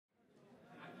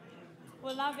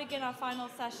We'll now begin our final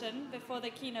session before the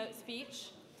keynote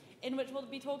speech, in which we'll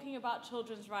be talking about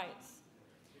children's rights.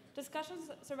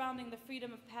 Discussions surrounding the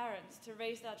freedom of parents to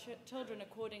raise their children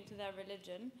according to their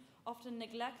religion often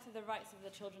neglect the rights of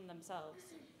the children themselves.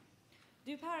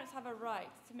 Do parents have a right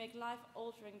to make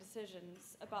life-altering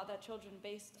decisions about their children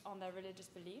based on their religious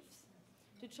beliefs?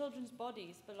 Do children's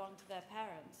bodies belong to their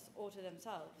parents or to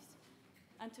themselves?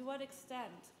 And to what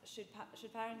extent should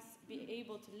parents be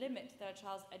able to limit their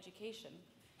child's education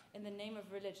in the name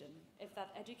of religion if that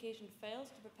education fails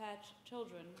to prepare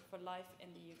children for life in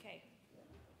the UK?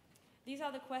 These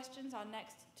are the questions our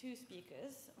next two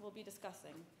speakers will be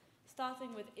discussing,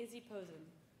 starting with Izzy Posen.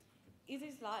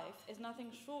 Izzy's life is nothing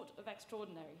short of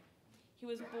extraordinary. He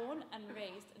was born and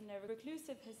raised in a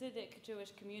reclusive Hasidic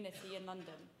Jewish community in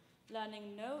London,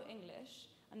 learning no English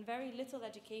and very little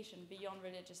education beyond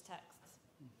religious texts.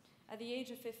 At the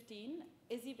age of 15,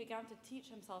 Izzy began to teach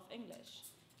himself English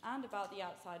and about the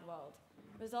outside world,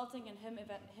 resulting in him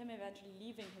eventually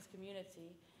leaving his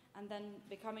community and then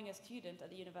becoming a student at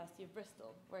the University of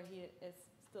Bristol, where he is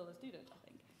still a student, I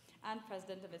think, and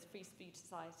president of his Free Speech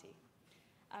Society.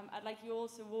 I'd like you all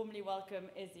to warmly welcome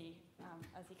Izzy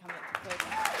as he comes up to the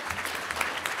podium.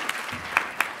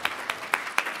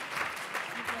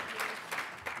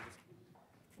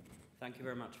 Thank you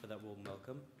very much for that warm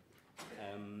welcome.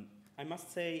 I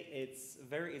must say it's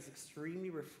extremely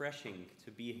refreshing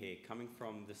to be here, coming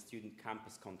from the student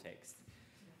campus context.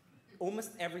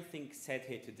 Almost everything said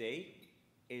here today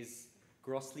is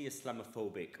grossly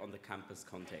Islamophobic on the campus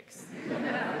context.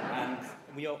 And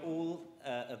we are all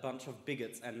a bunch of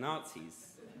bigots and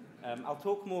Nazis. I'll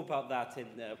talk more about that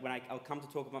when I'll come to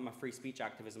talk about my free speech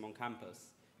activism on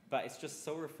campus. But it's just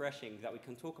so refreshing that we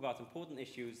can talk about important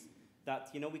issues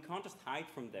that, we can't just hide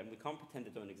from them. We can't pretend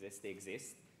they don't exist. They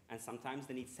exist. And sometimes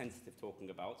they need sensitive talking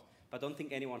about. But I don't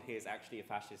think anyone here is actually a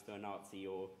fascist or a Nazi.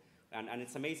 And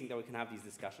it's amazing that we can have these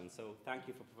discussions. So thank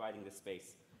you for providing this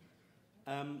space.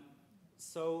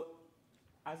 So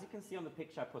as you can see on the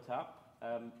picture I put up,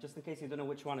 just in case you don't know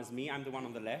which one is me, I'm the one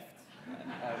on the left.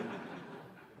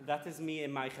 That is me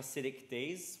in my Hasidic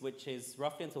days, which is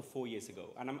roughly until 4 years ago.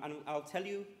 And I'll tell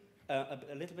you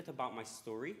a little bit about my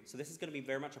story. So this is going to be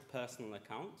very much a personal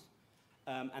account.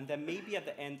 And then maybe at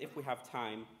the end, if we have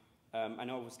time, I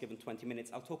know I was given 20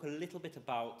 minutes, I'll talk a little bit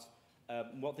about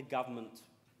what the government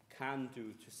can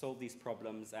do to solve these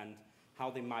problems and how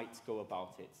they might go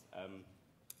about it.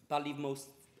 But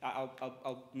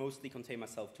I'll mostly contain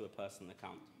myself to a personal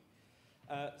account.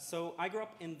 So I grew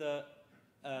up in the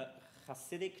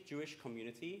Chasidic Jewish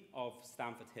community of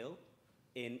Stamford Hill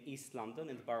in East London,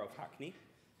 in the borough of Hackney.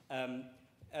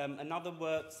 Another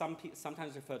word,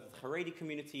 sometimes referred to the Haredi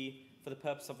community. For the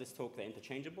purpose of this talk, they're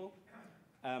interchangeable.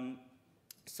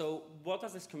 So what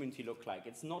does this community look like?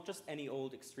 It's not just any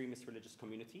old extremist religious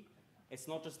community. It's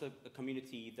not just a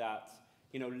community that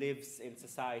lives in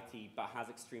society but has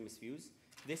extremist views.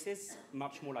 This is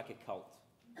much more like a cult.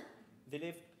 They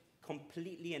live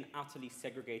completely and utterly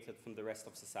segregated from the rest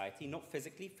of society. Not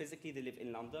physically. Physically, they live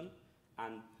in London,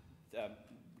 and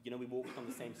we walked on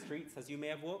the same streets as you may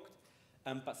have walked.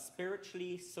 But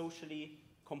spiritually, socially,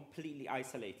 completely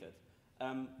isolated.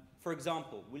 For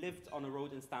example, we lived on a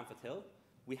road in Stamford Hill.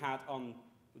 We had on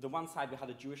the one side we had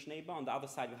a Jewish neighbor, on the other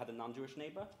side we had a non-Jewish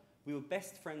neighbor. We were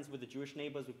best friends with the Jewish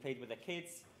neighbors, we played with their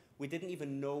kids. We didn't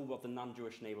even know what the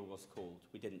non-Jewish neighbor was called.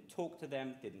 We didn't talk to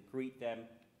them, didn't greet them.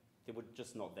 They were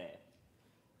just not there.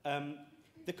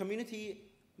 The community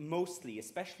mostly,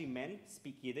 especially men,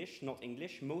 speak Yiddish, not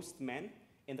English. Most men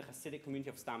in the Hasidic community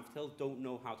of Stamford Hill don't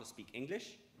know how to speak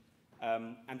English.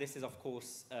 And this is, of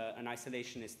course, an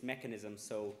isolationist mechanism,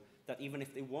 so that even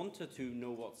if they wanted to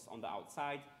know what's on the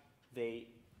outside, they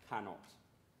cannot.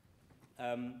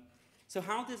 So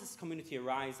how does this community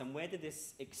arise, and where did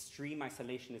this extreme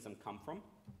isolationism come from?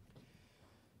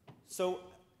 So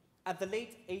at the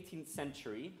late 18th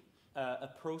century, a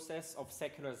process of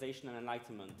secularization and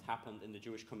enlightenment happened in the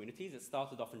Jewish communities. It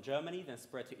started off in Germany, then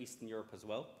spread to Eastern Europe as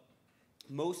well.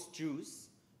 Most Jews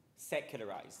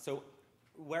secularized. So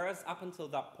whereas up until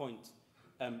that point,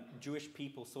 Jewish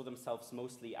people saw themselves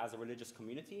mostly as a religious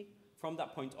community, from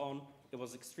that point on, it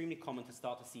was extremely common to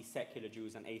start to see secular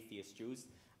Jews and atheist Jews.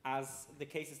 As the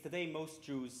case is today, most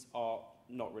Jews are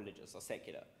not religious or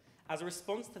secular. As a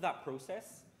response to that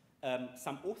process,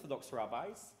 some Orthodox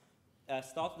rabbis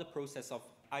started the process of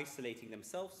isolating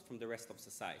themselves from the rest of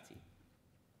society.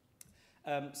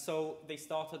 So they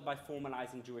started by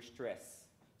formalizing Jewish dress.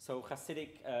 So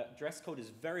Hasidic dress code is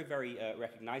very, very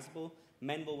recognizable.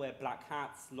 Men will wear black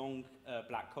hats, long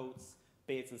black coats,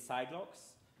 beards and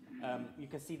sidelocks. You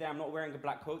can see there I'm not wearing a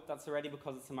black coat. That's already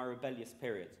because it's in my rebellious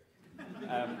period.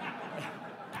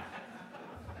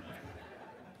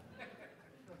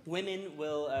 Women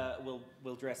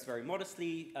will dress very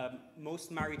modestly.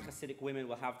 Most married Hasidic women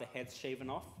will have their heads shaven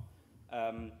off,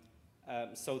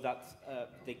 so that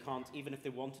they can't, even if they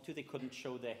wanted to, they couldn't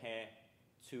show their hair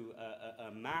to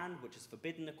a man, which is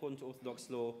forbidden according to Orthodox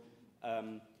law.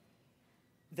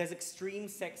 There's extreme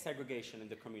sex segregation in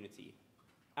the community.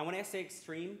 And when I say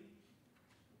extreme,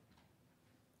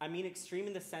 I mean extreme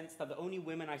in the sense that the only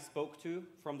women I spoke to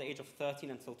from the age of 13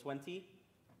 until 20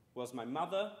 was my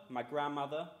mother, my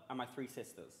grandmother, and my 3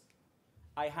 sisters.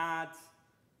 I had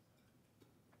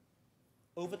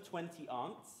over 20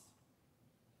 aunts.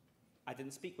 I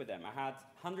didn't speak with them. I had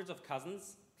hundreds of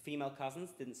cousins, female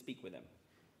cousins, didn't speak with them.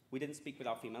 We didn't speak with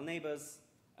our female neighbors,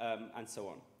 and so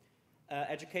on.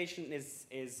 Education is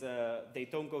they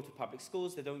don't go to public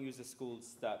schools, they don't use the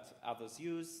schools that others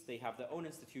use, they have their own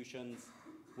institutions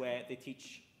where they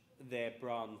teach their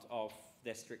brand of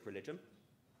their strict religion.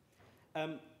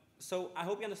 So I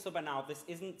hope you understood by now, this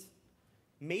isn't,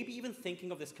 maybe even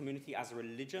thinking of this community as a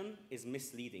religion is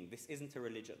misleading. This isn't a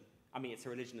religion. I mean, it's a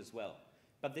religion as well.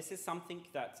 But this is something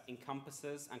that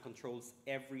encompasses and controls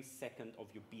every second of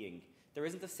your being. There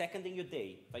isn't a second in your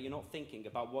day that you're not thinking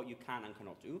about what you can and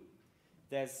cannot do.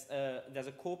 There's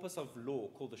a corpus of law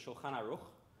called the Shulchan Aruch,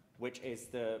 which is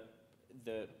the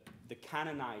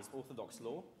canonized Orthodox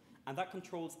law, and that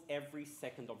controls every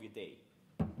second of your day.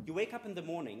 You wake up in the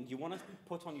morning, you want to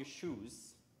put on your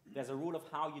shoes, there's a rule of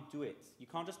how you do it. You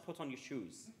can't just put on your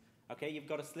shoes. Okay, you've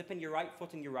got to slip in your right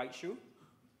foot in your right shoe.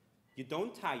 You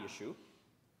don't tie your shoe.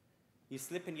 You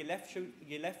slip in your left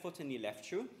foot in your left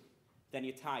shoe, then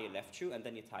you tie your left shoe, and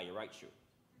then you tie your right shoe.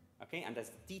 Okay, and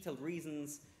there's detailed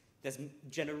reasons. There's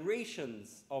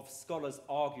generations of scholars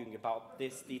arguing about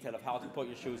this detail of how to put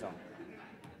your shoes on.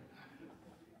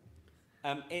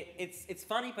 It's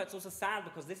funny, but it's also sad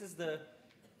because this is the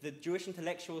Jewish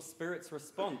intellectual spirit's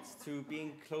response to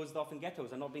being closed off in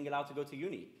ghettos and not being allowed to go to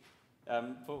uni.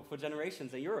 For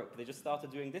generations in Europe, they just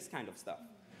started doing this kind of stuff.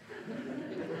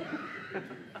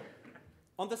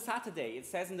 On the Saturday, it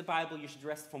says in the Bible you should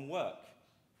rest from work.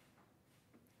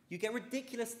 You get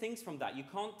ridiculous things from that. You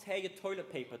can't tear your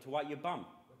toilet paper to wipe your bum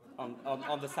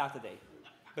on the Saturday,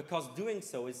 because doing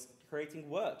so is creating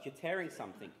work. You're tearing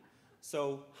something.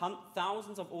 So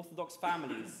thousands of Orthodox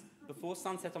families, before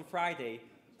sunset on Friday,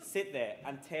 sit there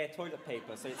and tear toilet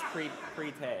paper, so it's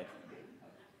pre-teared.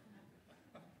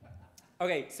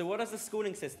 Okay, so what does the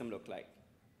schooling system look like?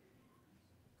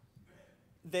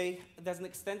 There's an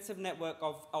extensive network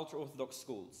of ultra-Orthodox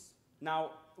schools.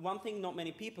 Now, one thing not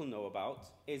many people know about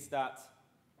is that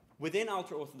within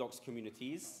ultra-Orthodox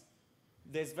communities,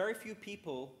 there's very few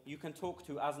people you can talk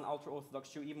to as an ultra-Orthodox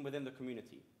Jew, even within the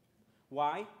community.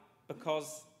 Why?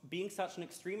 Because being such an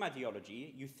extreme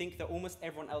ideology, you think that almost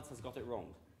everyone else has got it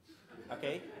wrong.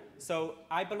 Okay? So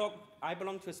I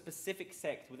belong to a specific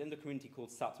sect within the community called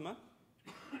Satmar.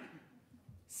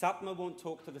 Satmar won't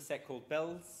talk to the sect called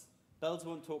Belz. Belz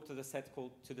won't talk to the sect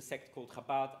called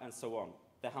Chabad, and so on.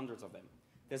 There are hundreds of them.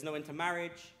 There's no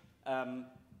intermarriage,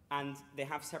 and they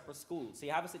have separate schools. So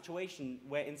you have a situation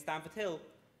where in Stamford Hill,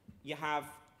 you have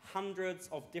hundreds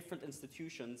of different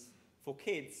institutions for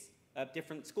kids,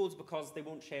 different schools, because they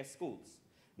won't share schools.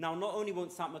 Now, not only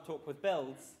won't Satmar talk with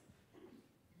Belz,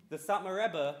 the Satmar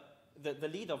Rebbe, the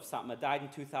leader of Satmar, died in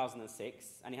 2006,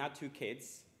 and he had 2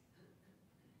 kids.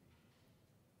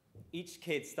 Each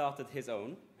kid started his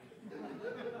own.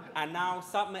 And now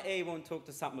Satmar A won't talk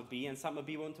to Satmar B, and Satmar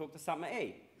B won't talk to Satmar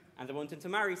A. And they won't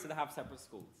intermarry, so they have separate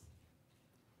schools.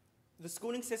 The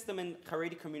schooling system in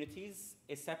Haredi communities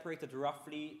is separated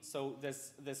roughly, so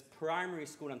there's primary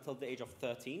school until the age of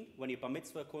 13. When you're bar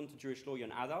mitzvah, according to Jewish law, you're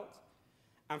an adult.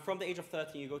 And from the age of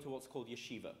 13, you go to what's called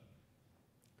yeshiva.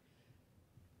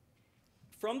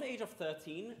 From the age of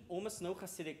 13, almost no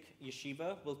Hasidic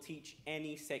yeshiva will teach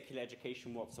any secular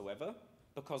education whatsoever,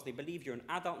 because they believe you're an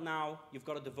adult now, you've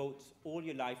got to devote all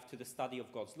your life to the study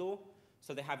of God's law.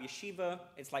 So they have yeshiva,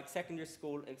 it's like secondary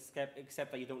school,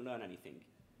 except that you don't learn anything.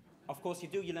 Of course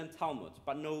you learn Talmud,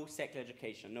 but no secular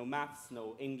education, no maths,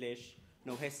 no English,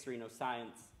 no history, no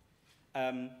science.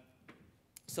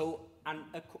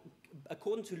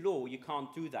 According to law, you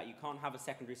can't do that. You can't have a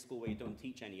secondary school where you don't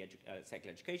teach any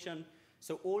secular education.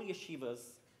 So all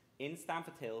yeshivas in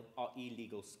Stamford Hill are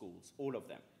illegal schools, all of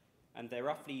them. And there are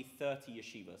roughly 30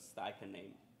 yeshivas that I can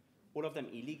name. All of them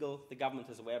illegal. The government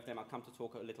is aware of them. I'll come to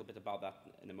talk a little bit about that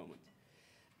in a moment.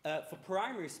 For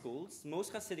primary schools,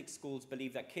 most Hasidic schools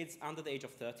believe that kids under the age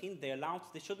of 13, they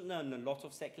shouldn't learn a lot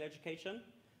of secular education,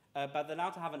 but they're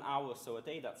allowed to have an hour or so a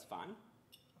day, that's fine.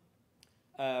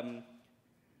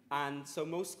 And so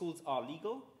most schools are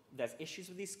legal. there's issues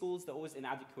with these schools. They're always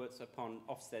inadequate upon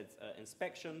Ofsted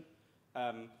inspection,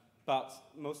 but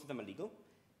most of them are legal.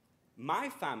 My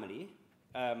family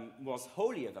was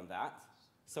holier than that,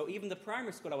 so even the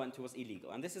primary school I went to was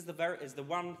illegal. And this is the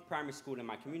one primary school in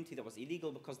my community that was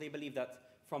illegal because they believe that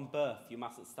from birth you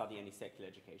mustn't study any secular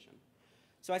education.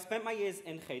 So I spent my years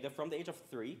in Cheder from the age of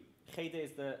 3. Cheder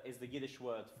is the Yiddish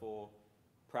word for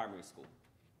primary school.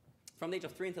 From the age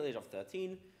of 3 until the age of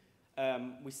 13,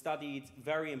 we studied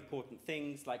very important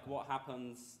things like what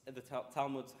happens, the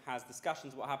Talmud has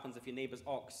discussions, what happens if your neighbor's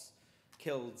ox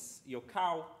kills your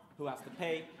cow, who has to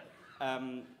pay,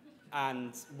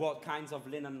 and what kinds of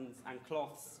linens and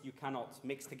cloths you cannot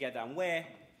mix together and wear.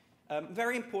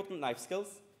 Very important life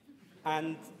skills.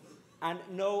 And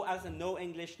no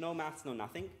English, no maths, no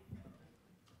nothing.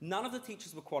 None of the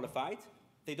teachers were qualified.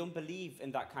 They don't believe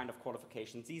in that kind of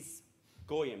qualifications. These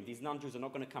goyim, these non-Jews, are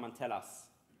not going to come and tell us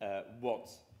what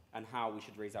and how we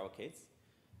should raise our kids.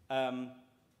 And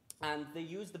they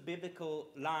use the biblical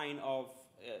line of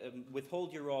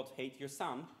withhold your rod, hate your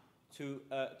son,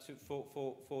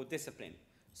 for discipline.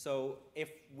 So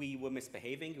if we were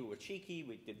misbehaving, we were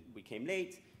cheeky, we came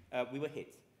late, we were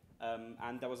hit.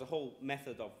 And there was a whole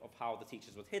method of how the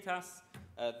teachers would hit us.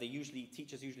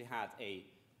 Teachers usually had a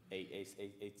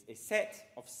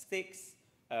set of sticks,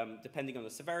 depending on the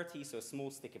severity. So a small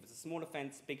stick if it's a small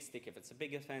offense, big stick if it's a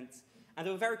big offense. And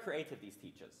they were very creative, these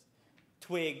teachers.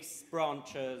 Twigs,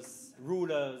 branches,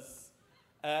 rulers,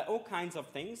 all kinds of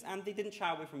things. And they didn't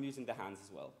shy away from using their hands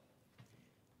as well.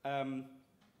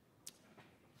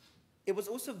 It was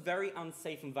also a very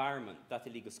unsafe environment, that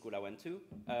illegal school I went to.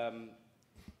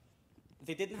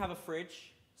 They didn't have a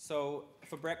fridge, so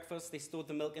for breakfast they stored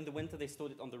the milk. In the winter they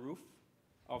stored it on the roof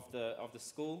of the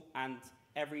school, and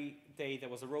every day there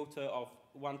was a rota of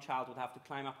one child would have to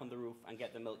climb up on the roof and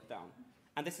get the milk down.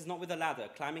 And this is not with a ladder,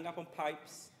 climbing up on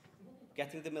pipes,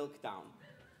 getting the milk down.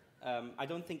 I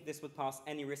don't think this would pass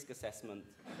any risk assessment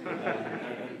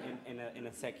in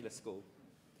a secular school.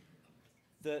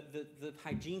 The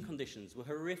hygiene conditions were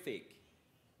horrific.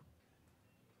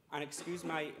 And excuse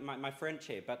my French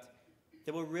here, but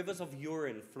there were rivers of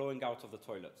urine flowing out of the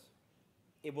toilet.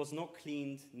 It was not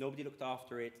cleaned, nobody looked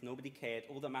after it, nobody cared.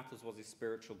 All that matters was his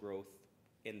spiritual growth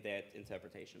in their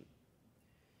interpretation.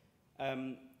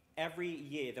 Every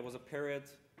year there was a period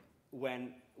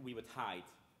when we would hide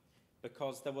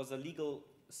because there was a legal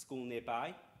school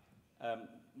nearby,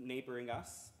 neighboring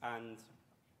us,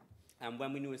 and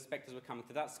when we knew inspectors were coming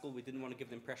to that school, we didn't want to give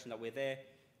the impression that we're there,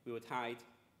 we would hide.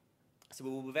 So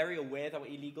we were very aware that we're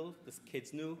illegal, the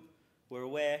kids knew, we're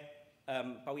aware,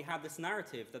 but we had this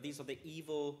narrative that these are the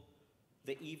evil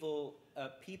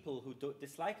people who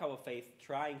dislike our faith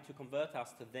trying to convert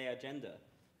us to their agenda.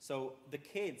 So the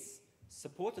kids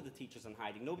supported the teachers in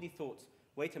hiding. Nobody thought,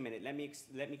 wait a minute, let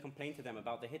me complain to them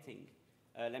about the hitting.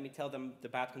 Let me tell them the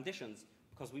bad conditions,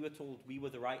 because we were told we were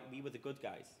the good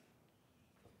guys.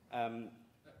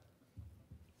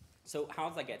 So how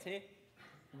did I get here?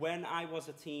 When I was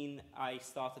a teen, I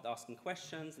started asking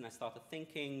questions and I started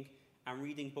thinking and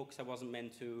reading books I wasn't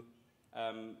meant to,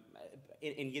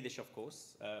 in Yiddish, of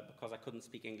course, because I couldn't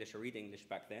speak English or read English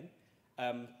back then.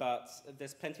 But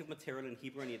there's plenty of material in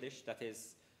Hebrew and Yiddish that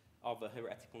is of a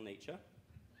heretical nature.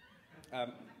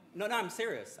 No, I'm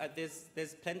serious.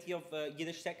 There's plenty of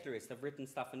Yiddish secularists that have written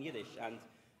stuff in Yiddish,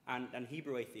 and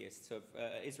Hebrew atheists,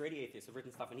 Israeli atheists have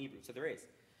written stuff in Hebrew, so there is.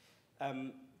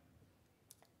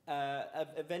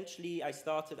 Eventually, I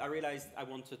realized I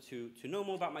wanted to know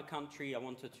more about my country. I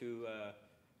wanted to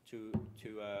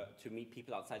meet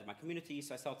people outside of my community,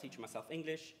 so I started teaching myself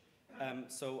English.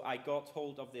 So I got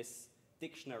hold of this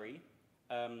dictionary,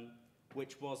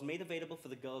 which was made available for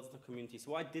the girls in the community.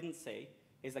 So what I didn't say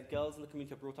is that girls in the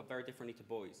community are brought up very differently to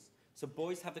boys. So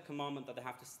boys have the commandment that they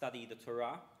have to study the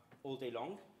Torah all day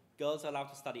long. Girls are allowed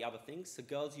to study other things, so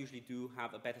girls usually do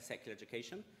have a better secular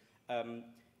education.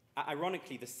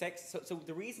 Ironically, so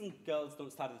the reason girls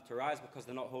don't study the Torah is because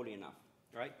they're not holy enough,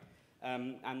 right?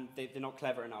 And they're not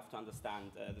clever enough to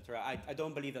understand the Torah. I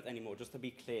don't believe that anymore, just to be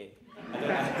clear.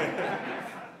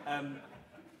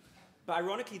 But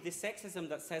ironically, this sexism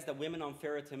that says that women are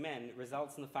inferior to men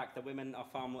results in the fact that women are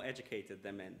far more educated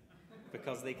than men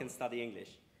because they can study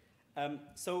English.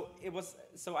 So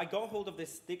I got hold of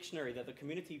this dictionary that the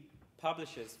community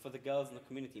publishes for the girls in the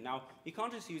community. Now, you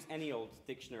can't just use any old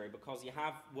dictionary because you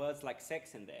have words like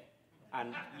sex in there.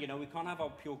 And, we can't have our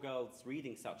pure girls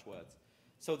reading such words.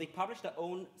 So they published their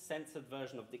own censored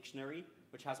version of dictionary,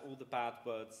 which has all the bad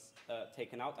words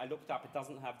taken out. I looked up, it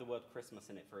doesn't have the word Christmas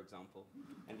in it, for example,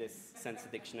 in this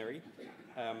censored dictionary.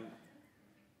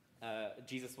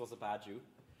 Jesus was a bad Jew.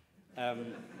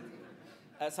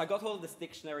 So I got hold of this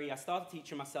dictionary. I started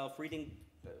teaching myself, reading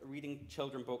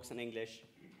children books in English.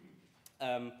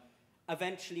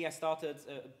 Eventually, I started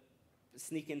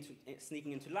sneaking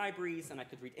into libraries, and I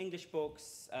could read English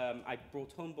books. I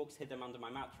brought home books, hid them under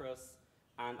my mattress,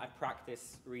 and I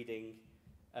practiced reading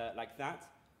like that.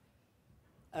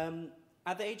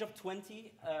 At the age of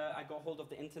 20, I got hold of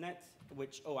the internet,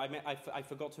 which, I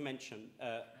forgot to mention,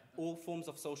 all forms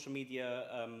of social media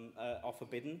are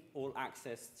forbidden. All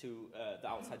access to the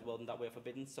outside world in that way are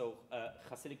forbidden. So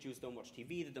Hasidic Jews don't watch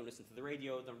TV, they don't listen to the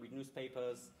radio, don't read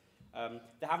newspapers.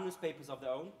 They have newspapers of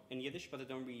their own in Yiddish, but they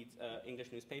don't read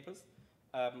English newspapers.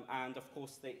 And of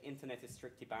course, the internet is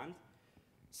strictly banned.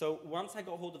 So once I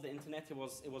got hold of the internet, it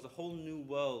was a whole new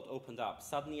world opened up.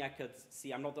 Suddenly I could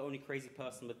see I'm not the only crazy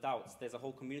person with doubts. There's a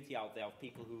whole community out there of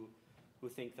people who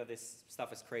think that this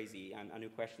stuff is crazy and who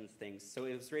questions things. So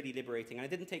it was really liberating. And it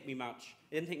didn't take me much.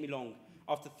 It didn't take me long.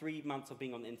 After 3 months of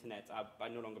being on the internet, I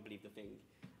no longer believed the thing.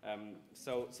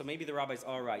 So maybe the rabbis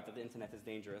are right that the internet is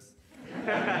dangerous.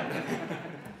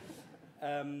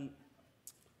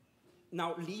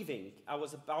 Now, leaving. I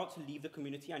was about to leave the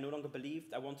community. I no longer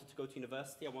believed. I wanted to go to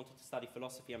university. I wanted to study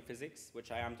philosophy and physics,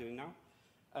 which I am doing now.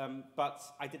 But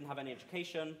I didn't have any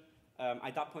education.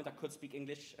 At that point, I could speak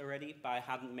English already, but I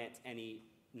hadn't met any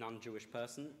non-Jewish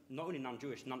person. Not only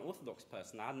non-Jewish, non-Orthodox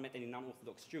person. I hadn't met any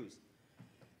non-Orthodox Jews.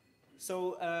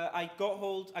 So I got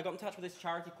in touch with this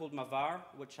charity called Mavar,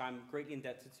 which I'm greatly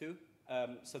indebted to.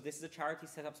 So this is a charity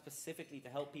set up specifically to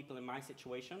help people in my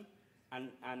situation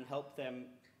and help them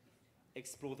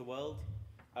explore the world.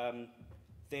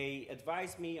 They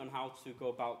advised me on how to go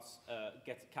about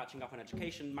catching up on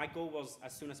education. My goal was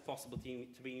as soon as possible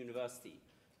to be in university,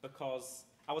 because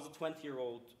I was a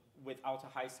 20-year-old without a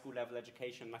high school level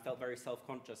education, and I felt very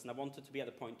self-conscious, and I wanted to be at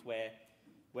the point where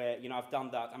I've done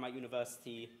that, I'm at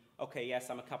university, okay, yes,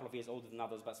 I'm a couple of years older than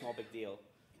others, but it's not a big deal.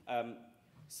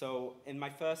 So in my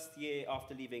first year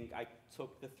after leaving, I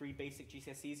took the 3 basic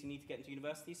GCSEs you need to get into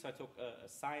university. So I took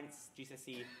science,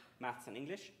 GCSE, maths, and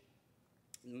English.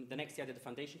 The next year I did a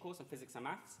foundation course on physics and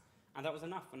maths, and that was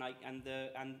enough. And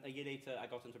a year later I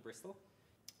got into Bristol.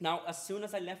 Now, as soon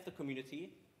as I left the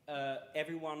community,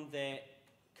 everyone there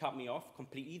cut me off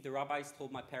completely. The rabbis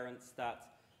told my parents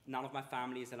that none of my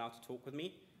family is allowed to talk with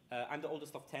me. I'm the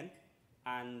oldest of 10,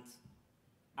 and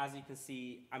as you can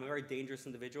see, I'm a very dangerous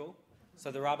individual. So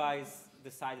the rabbis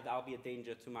decided I'll be a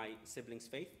danger to my siblings'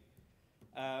 faith.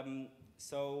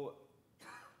 So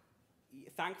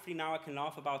thankfully now I can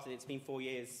laugh about it. It's been 4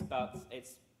 years, but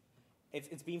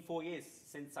it's been 4 years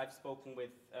since I've spoken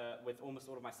with almost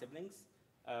all of my siblings.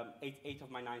 8 of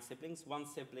my 9 siblings. One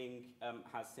sibling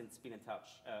has since been in touch.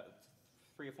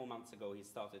 3 or 4 months ago, he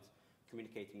started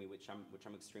communicating with me, which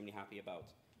I'm extremely happy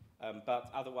about.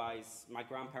 But otherwise, my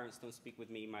grandparents don't speak with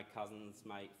me, my cousins,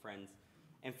 my friends.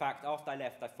 In fact, after I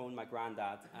left, I phoned my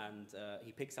granddad, and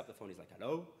he picks up the phone. He's like,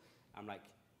 hello? I'm like,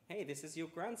 hey, this is your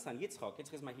grandson, Yitzchak.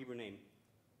 Yitzchak is my Hebrew name.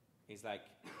 He's like,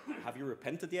 have you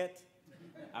repented yet?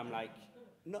 I'm like,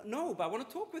 no, but I want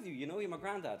to talk with you. You know, you're my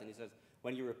granddad. And he says,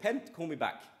 when you repent, call me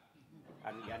back.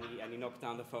 And he knocked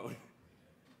down the phone.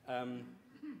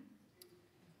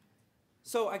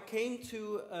 So I came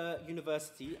to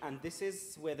university, and this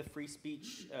is where the free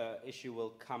speech issue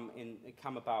will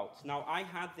come about. Now, I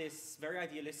had this very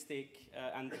idealistic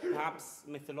and perhaps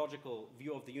mythological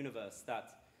view of the universe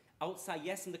that outside,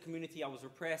 yes, in the community I was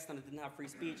repressed and I didn't have free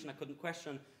speech and I couldn't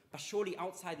question, but surely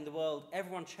outside in the world,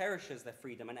 everyone cherishes their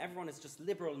freedom and everyone is just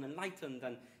liberal and enlightened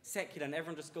and secular, and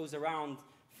everyone just goes around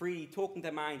freely talking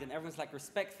their mind, and everyone's like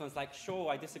respectful. It's like, sure,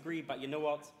 I disagree, but you know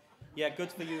what? Yeah,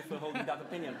 good for you for holding that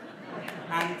opinion.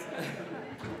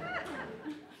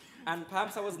 And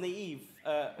perhaps I was naive,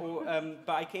 but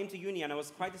I came to uni and I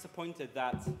was quite disappointed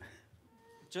that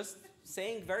just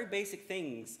saying very basic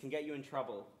things can get you in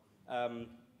trouble.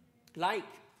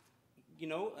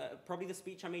 Probably the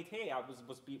speech I made here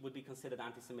would be considered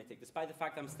anti-Semitic, despite the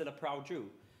fact I'm still a proud Jew.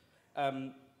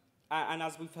 And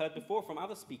as we've heard before from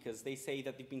other speakers, they say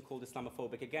that they've been called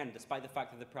Islamophobic again, despite the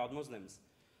fact that they're proud Muslims.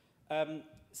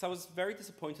 So I was very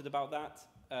disappointed about that.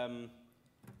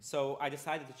 So I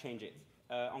decided to change it.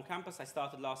 On campus, I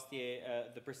started last year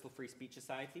the Bristol Free Speech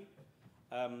Society,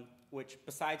 which,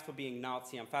 besides for being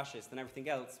Nazi and fascist and everything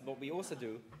else, what we also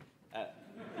do.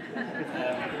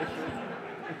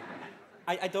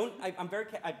 I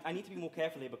need to be more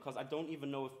careful here, because I don't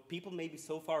even know if people may be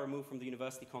so far removed from the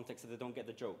university context that they don't get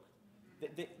the joke.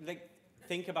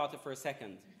 Think about it for a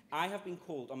second. I have been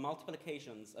called on multiple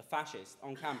occasions a fascist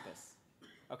on campus,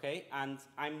 okay? And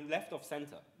I'm left of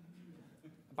center,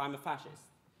 but I'm a fascist.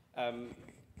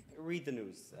 Read the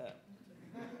news.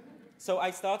 So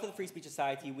I started the Free Speech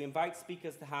Society. We invite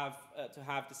speakers to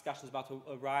have discussions about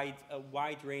a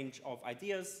wide range of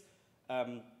ideas.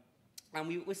 And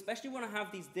we especially want to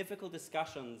have these difficult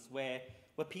discussions where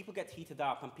people get heated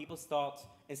up and people start,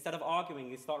 instead of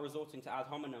arguing, they start resorting to ad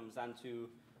hominems and to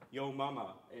yo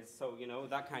mama,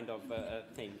 that kind of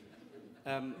thing.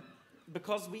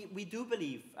 Because we do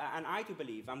believe, and I do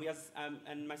believe, and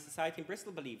and my society in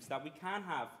Bristol believes that we can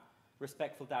have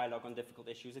respectful dialogue on difficult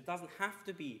issues. It doesn't have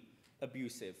to be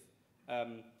abusive.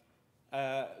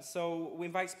 So we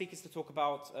invite speakers to talk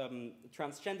about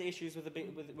transgender issues,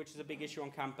 which is a big issue on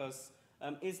campus,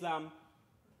 Islam,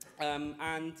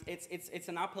 and it's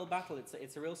an uphill battle.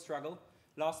 It's a real struggle.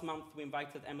 Last month we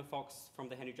invited Emma Fox from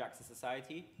the Henry Jackson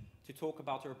Society to talk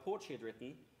about a report she had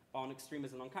written on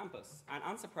extremism on campus. And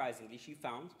unsurprisingly, she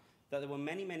found that there were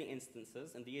many, many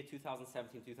instances in the year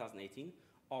 2017, 2018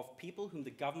 of people whom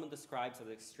the government describes as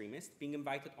extremists being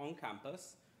invited on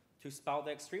campus to spout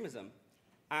their extremism.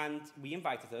 And we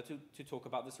invited her to talk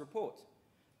about this report.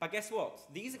 But guess what?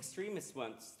 These extremists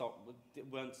weren't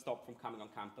stopped from coming on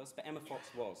campus, but Emma Fox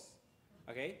was.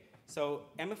 Okay? So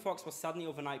Emma Fox was suddenly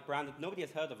overnight branded. Nobody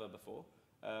has heard of her before.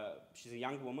 She's a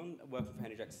young woman working for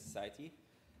Henry Jackson Society.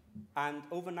 And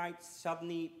overnight,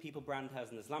 suddenly, people branded her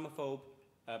as an Islamophobe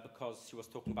because she was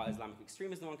talking about Islamic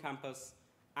extremism on campus.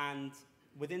 And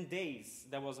within days,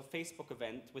 there was a Facebook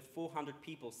event with 400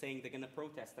 people saying they're going to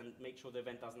protest and make sure the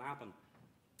event doesn't happen.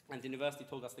 And the university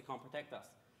told us they can't protect us.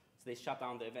 So they shut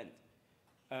down the event.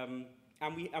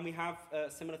 And we have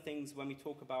similar things when we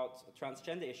talk about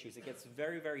transgender issues. It gets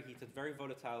very, very heated, very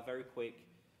volatile, very quick.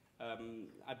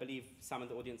 I believe some of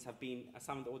the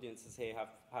audiences here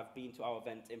have been to our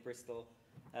event in Bristol,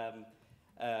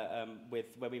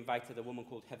 where we invited a woman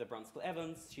called Heather Brunskill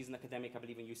Evans. She's an academic, I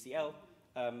believe, in UCL,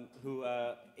 who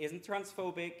isn't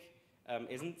transphobic,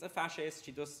 isn't a fascist.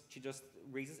 She just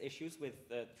raises issues with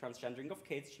the transgendering of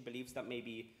kids. She believes that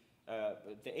maybe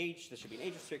the age, there should be an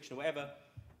age restriction or whatever.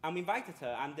 And we invited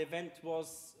her, and the event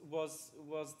was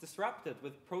disrupted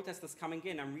with protesters coming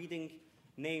in and reading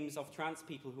names of trans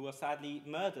people who were sadly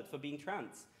murdered for being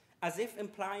trans, as if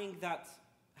implying that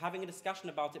having a discussion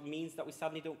about it means that we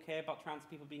suddenly don't care about trans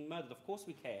people being murdered. Of course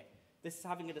we care. This is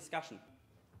having a discussion.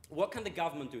 What can the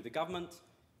government do? The government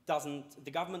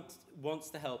wants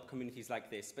to help communities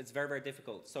like this, but it's very, very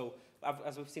difficult. So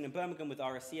as we've seen in Birmingham with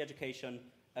RSC education,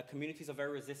 communities are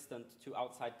very resistant to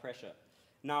outside pressure.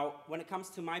 Now, when it comes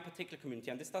to my particular community,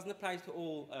 and this doesn't apply to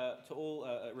all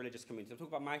religious communities, I'm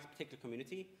talking about my particular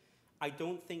community, I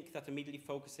don't think that immediately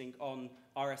focusing on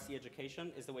RSC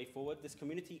education is the way forward. This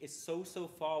community is so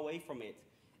far away from it.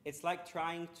 It's like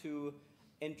trying to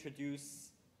introduce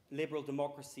liberal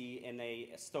democracy in a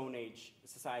Stone Age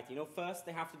society. First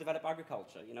they have to develop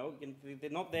agriculture. They're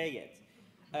not there yet.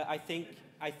 I think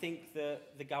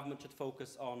the government should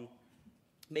focus on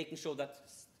making sure that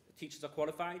teachers are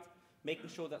qualified, making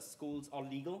sure that schools are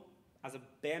legal as a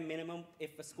bare minimum.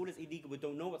 If a school is illegal, we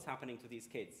don't know what's happening to these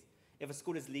kids. If a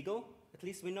school is legal, at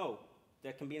least we know.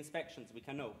 There can be inspections, we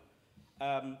can know.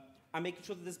 And making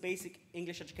sure that there's basic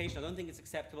English education. I don't think it's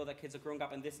acceptable that kids are growing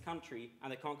up in this country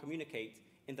and they can't communicate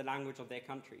in the language of their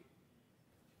country.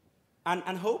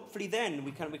 And hopefully then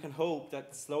we can hope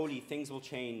that slowly things will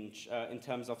change in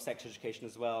terms of sex education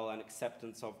as well, and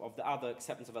acceptance of the other,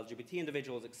 acceptance of LGBT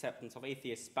individuals, acceptance of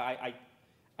atheists. But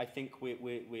I think we're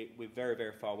very,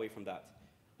 very far away from that.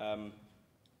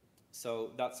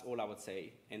 So that's all I would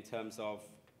say in terms of,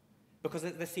 because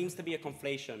there seems to be a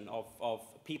conflation of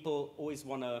people always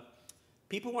want to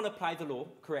apply the law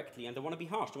correctly, and they want to be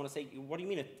harsh. They want to say, what do you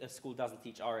mean a school doesn't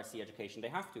teach RSC education? They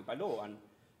have to by law.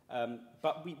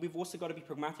 But we've also got to be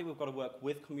pragmatic. We've got to work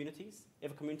with communities.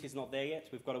 If a community is not there yet,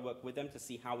 we've got to work with them to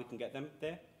see how we can get them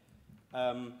there,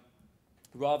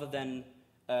 rather than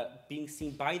being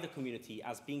seen by the community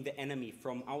as being the enemy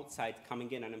from outside coming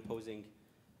in and imposing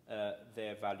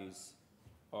their values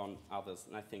on others.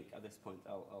 And I think at this point,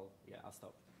 I'll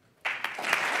stop.